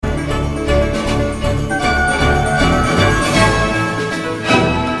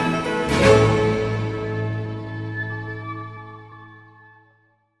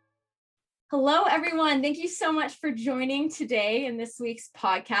Hello, everyone. Thank you so much for joining today in this week's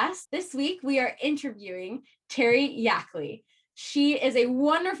podcast. This week, we are interviewing Terry Yackley. She is a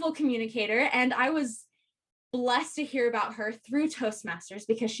wonderful communicator, and I was blessed to hear about her through Toastmasters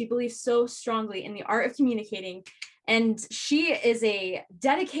because she believes so strongly in the art of communicating. And she is a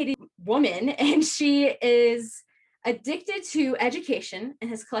dedicated woman, and she is addicted to education and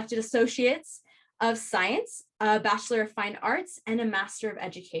has collected associates of science, a Bachelor of Fine Arts, and a Master of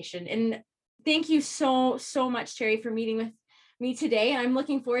Education. And thank you so much, Terry, for meeting with me today. And I'm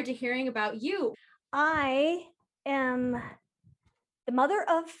looking forward to hearing about you. I am the mother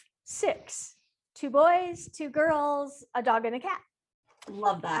of 6, 2 boys, 2 girls, a dog, and a cat.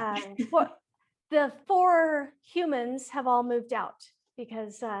 Love that. The 4 humans have all moved out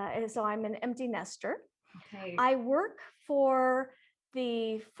because so I'm an empty nester. Okay. I work for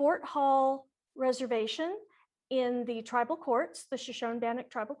the Fort Hall Reservation in the tribal courts, the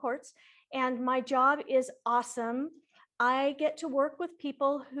Shoshone-Bannock tribal courts, and my job is awesome. I get to work with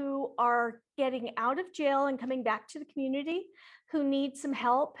people who are getting out of jail and coming back to the community, who need some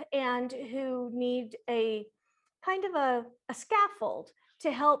help and who need a kind of a scaffold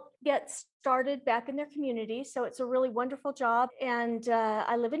to help get started back in their community. So it's a really wonderful job. And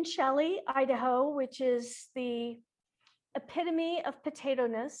I live in Shelley, Idaho, which is the epitome of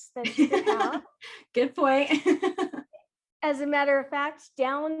potato-ness that you could have. Good point. As a matter of fact,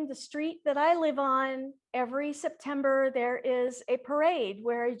 down the street that I live on, every September, there is a parade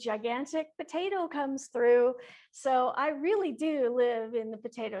where a gigantic potato comes through. So I really do live in the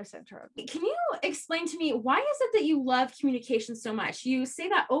potato center. Can you explain to me, why is it that you love communication so much? You say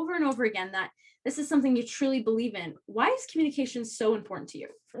that over and over again, that this is something you truly believe in. Why is communication so important to you?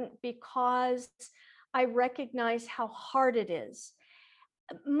 Because I recognize how hard it is.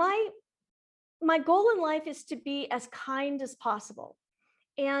 My goal in life is to be as kind as possible.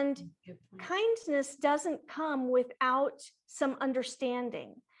 And kindness doesn't come without some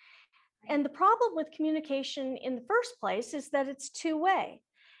understanding. And the problem with communication in the first place is that it's two-way.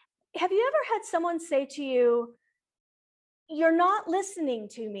 Have you ever had someone say to you, "You're not listening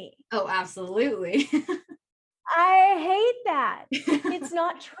to me"? Oh, absolutely. I hate that. It's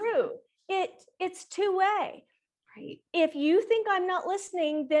not true. It's two-way. Right. If you think I'm not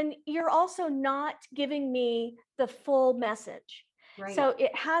listening, then you're also not giving me the full message. Right. So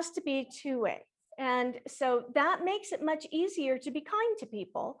it has to be two-way. And so that makes it much easier to be kind to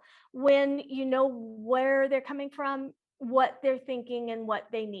people when you know where they're coming from, what they're thinking, and what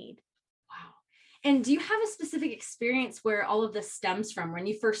they need. Wow. And do you have a specific experience where all of this stems from, when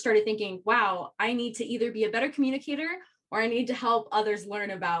you first started thinking, wow, I need to either be a better communicator or I need to help others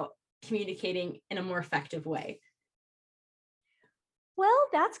learn about communicating in a more effective way? Well,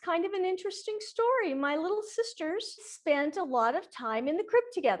 that's kind of an interesting story. My little sisters spent a lot of time in the crib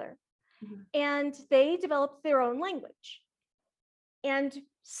together, and they developed their own language. And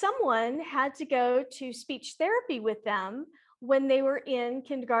someone had to go to speech therapy with them when they were in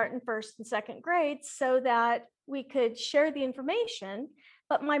kindergarten, 1st and 2nd grades, so that we could share the information.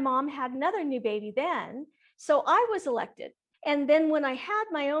 But my mom had another new baby then, so I was elected. And then when I had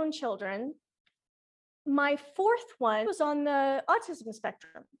my own children, my 4th one was on the autism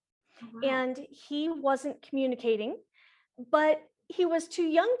spectrum. Oh, wow. And he wasn't communicating, but he was too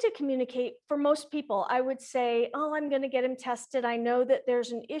young to communicate for most people. I would say, "Oh, I'm going to get him tested. I know that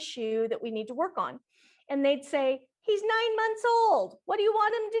there's an issue that we need to work on." And they'd say, "He's 9 months old. What do you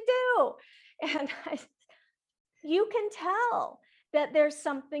want him to do?" And you can tell that there's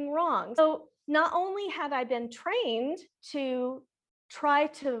something wrong. So not only had I been trained to try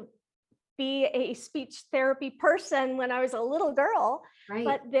to be a speech therapy person when I was a little girl, Right.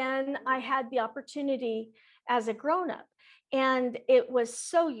 but then I had the opportunity as a grown-up, and it was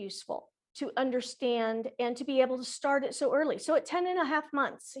so useful to understand and to be able to start it so early. So at 10 and a half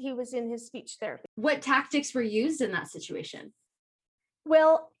months, he was in his speech therapy. What tactics were used in that situation?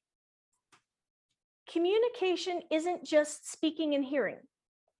 Well, communication isn't just speaking and hearing.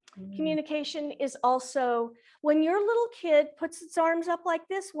 Communication is also, when your little kid puts its arms up like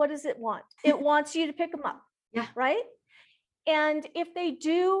this, what does it want? It wants you to pick them up. Yeah. Right? And if they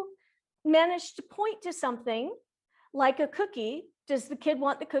do manage to point to something like a cookie, does the kid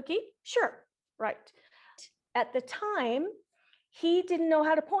want the cookie? Sure. Right. At the time, he didn't know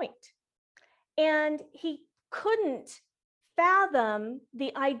how to point, and he couldn't fathom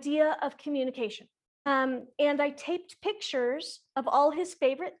the idea of communication. And I taped pictures of all his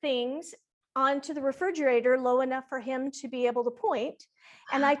favorite things onto the refrigerator low enough for him to be able to point.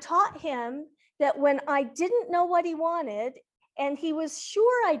 And I taught him that when I didn't know what he wanted, and he was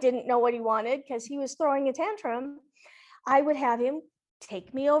sure I didn't know what he wanted because he was throwing a tantrum, I would have him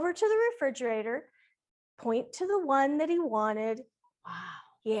take me over to the refrigerator, point to the one that he wanted. Wow.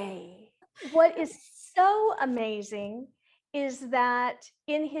 Yay. What is so amazing is that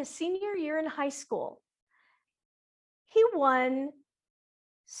in his senior year in high school, he won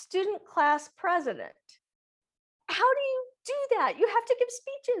student class president. How do you do that? You have to give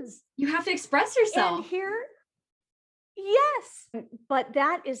speeches. You have to express yourself. And here, yes, but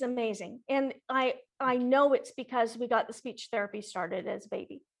that is amazing. And I know it's because we got the speech therapy started as a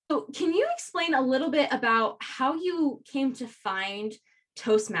baby. So can you explain a little bit about how you came to find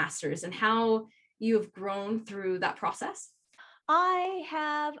Toastmasters and how you have grown through that process? I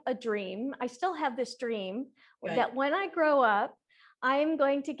have a dream. I still have this dream Good. that when I grow up, I'm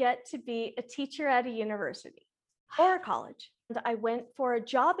going to get to be a teacher at a university or a college. And I went for a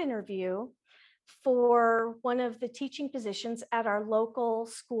job interview for one of the teaching positions at our local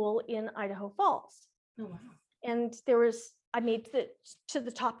school in Idaho Falls. Oh, wow. And I made to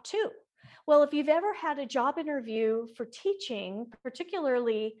the top 2. Well, if you've ever had a job interview for teaching,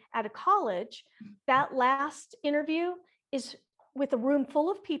 particularly at a college, that last interview is with a room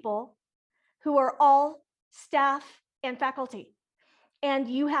full of people who are all staff and faculty. And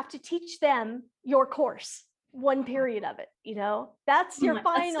you have to teach them your course, one period of it, that's your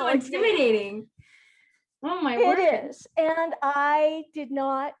final. That's so intimidating. Oh my word. It is. And I did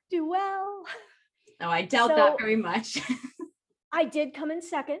not do well. Oh, I doubt that very much. I did come in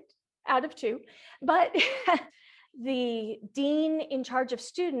second out of 2, but the dean in charge of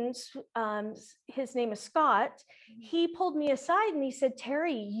students, his name is Scott, he pulled me aside and he said,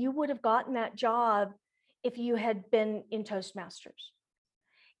 Terry, you would have gotten that job if you had been in Toastmasters.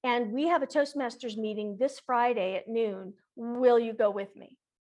 And we have a Toastmasters meeting this Friday at noon. Will you go with me?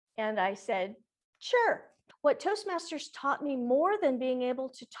 And I said, sure. What Toastmasters taught me more than being able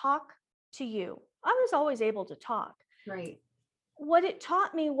to talk to you, I was always able to talk. Right. What it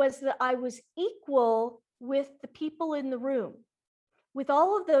taught me was that I was equal with the people in the room, with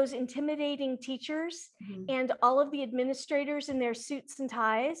all of those intimidating teachers and all of the administrators in their suits and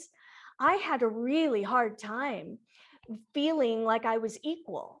ties. I had a really hard time feeling like I was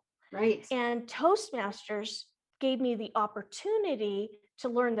equal. Right. And Toastmasters gave me the opportunity to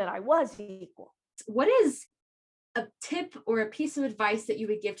learn that I was equal. What is a tip or a piece of advice that you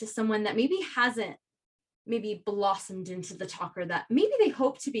would give to someone that maybe hasn't blossomed into the talker that maybe they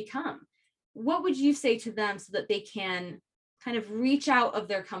hope to become? What would you say to them so that they can kind of reach out of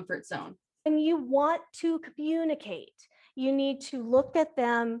their comfort zone? When you want to communicate, you need to look at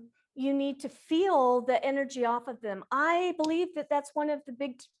them. You need to feel the energy off of them. I believe that that's one of the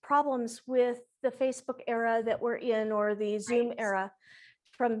big problems with the Facebook era that we're in, or the Zoom era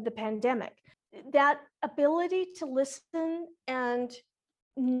from the pandemic. That ability to listen and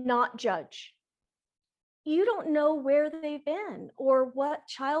not judge. You don't know where they've been or what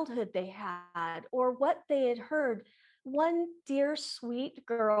childhood they had or what they had heard. One dear, sweet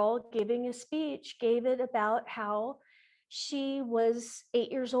girl giving a speech gave it about how she was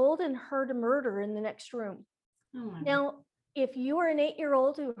 8 years old and heard a murder in the next room. Oh, now, if you are an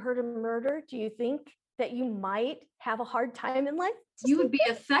 8-year-old who heard a murder, do you think that you might have a hard time in life? You would be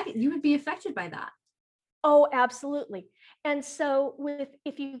affected by that. Oh, absolutely. And so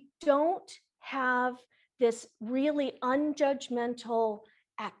if you don't have this really unjudgmental,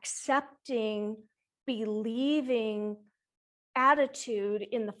 accepting, believing attitude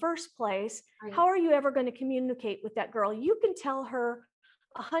in the first place, right, how are you ever going to communicate with that girl? You can tell her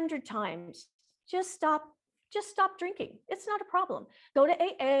 100 times, just stop drinking. It's not a problem. Go to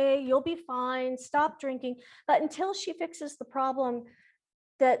AA, you'll be fine, stop drinking. But until she fixes the problem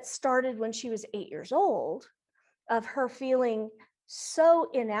that started when she was 8 years old, of her feeling so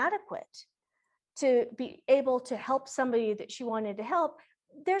inadequate to be able to help somebody that she wanted to help,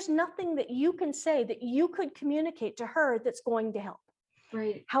 there's nothing that you can say that you could communicate to her that's going to help.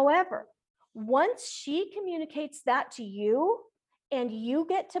 Right. However, once she communicates that to you and you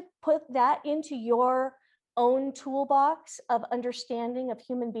get to put that into your own toolbox of understanding of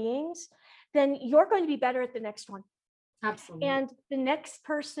human beings, then you're going to be better at the next one. Absolutely. And the next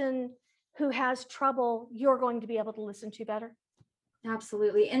person who has trouble, you're going to be able to listen to better.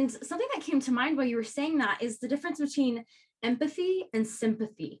 Absolutely. And something that came to mind while you were saying that is the difference between empathy and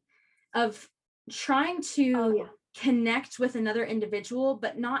sympathy, of trying to connect with another individual,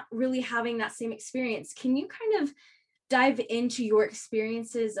 but not really having that same experience. Can you kind of dive into your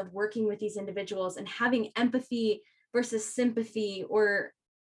experiences of working with these individuals and having empathy versus sympathy, or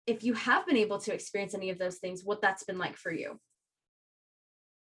if you have been able to experience any of those things, what that's been like for you?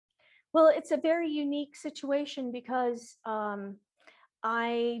 Well, it's a very unique situation because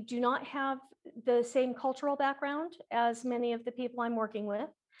I do not have the same cultural background as many of the people I'm working with.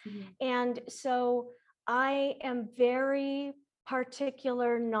 Mhm. And so I am very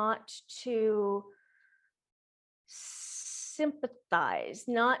particular not to sympathize,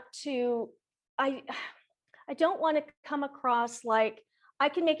 not to, I, I don't want to come across like I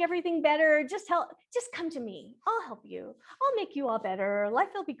can make everything better. Just help, just come to me. I'll help you. I'll make you all better. Life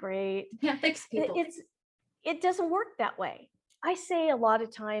will be great. You can't fix people. It doesn't work that way. I say a lot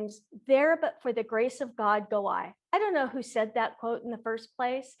of times, there but for the grace of God go I. I don't know who said that quote in the first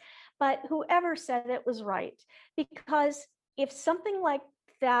place, but whoever said it was right. Because if something like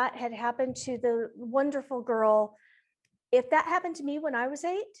that had happened to the wonderful girl, if that happened to me when I was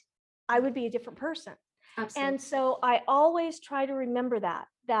 8, I would be a different person. Absolutely. And so I always try to remember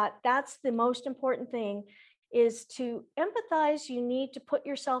that's the most important thing, is to empathize. You need to put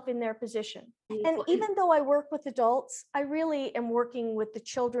yourself in their position. And Beautiful. even though I work with adults, I really am working with the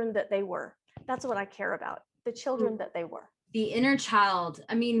children that they were. That's what I care about, the children that they were. The inner child.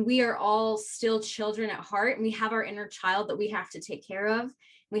 I mean, we are all still children at heart, and we have our inner child that we have to take care of,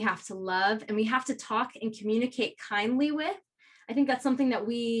 we have to love, and we have to talk and communicate kindly with. I think that's something that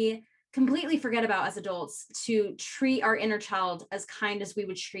we completely forget about as adults, to treat our inner child as kind as we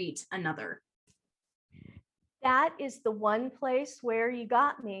would treat another. That is the one place where you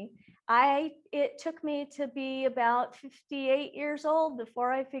got me. It took me to be about 58 years old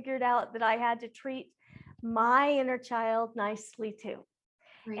before I figured out that I had to treat my inner child nicely too.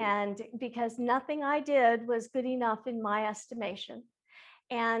 Right. And because nothing I did was good enough in my estimation.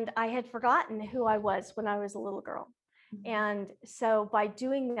 And I had forgotten who I was when I was a little girl. And so by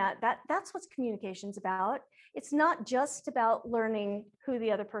doing that's what communication's about. It's not just about learning who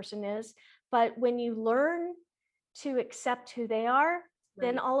the other person is, but when you learn to accept who they are,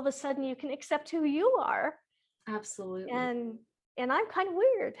 then all of a sudden you can accept who you are. Absolutely. And I'm kind of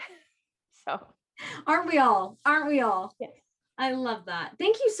weird. So aren't we all? yes. I love that.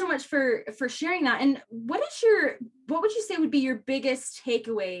 Thank you so much for sharing that. And what would you say would be your biggest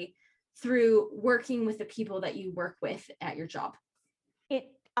takeaway through working with the people that you work with at your job?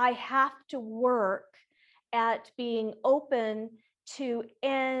 I have to work at being open to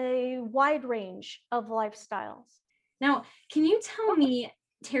a wide range of lifestyles. Now, can you tell me,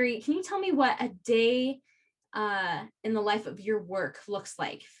 Terry, what a day in the life of your work looks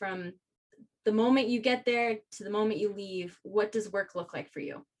like, from the moment you get there to the moment you leave? What does work look like for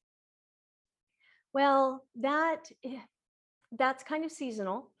you? Well, that's kind of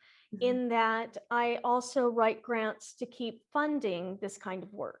seasonal, in that I also write grants to keep funding this kind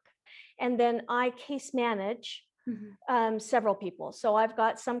of work. And then I case manage several people. So I've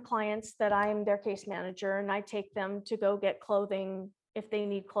got some clients that I'm their case manager, and I take them to go get clothing if they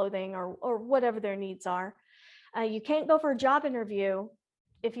need clothing, or whatever their needs are. You can't go for a job interview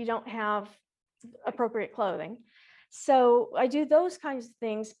if you don't have appropriate clothing. So I do those kinds of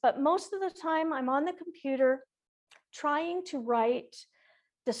things, but most of the time I'm on the computer trying to write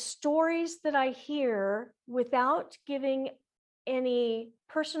the stories that I hear without giving any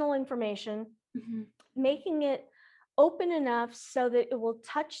personal information, making it open enough so that it will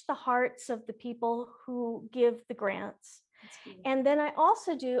touch the hearts of the people who give the grants. And then I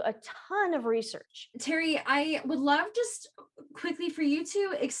also do a ton of research. Terry, I would love just quickly for you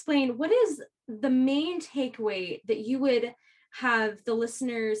to explain, what is the main takeaway that you would have the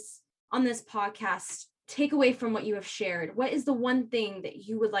listeners on this podcast take away from what you have shared? What is the one thing that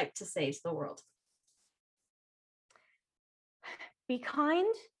you would like to say to the world? Be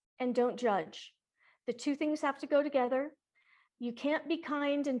kind and don't judge. The two things have to go together. You can't be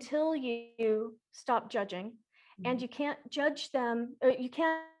kind until you stop judging. And you can't judge them. You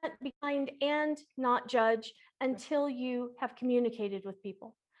can't be kind and not judge until you have communicated with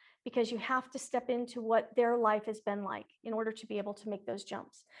people, because you have to step into what their life has been like in order to be able to make those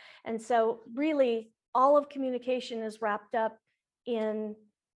jumps. And so really, all of communication is wrapped up in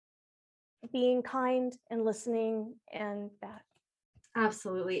being kind and listening, and that.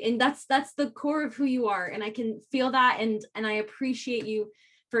 Absolutely. And that's the core of who you are. And I can feel that. And I appreciate you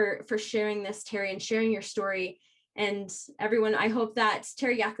for sharing this, Terry, and sharing your story. And everyone, I hope that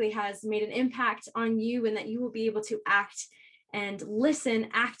Terry Yackley has made an impact on you, and that you will be able to act and listen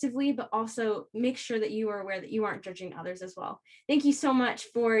actively, but also make sure that you are aware that you aren't judging others as well. Thank you so much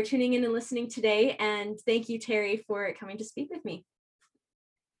for tuning in and listening today. And thank you, Terry, for coming to speak with me.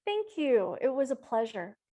 Thank you. It was a pleasure.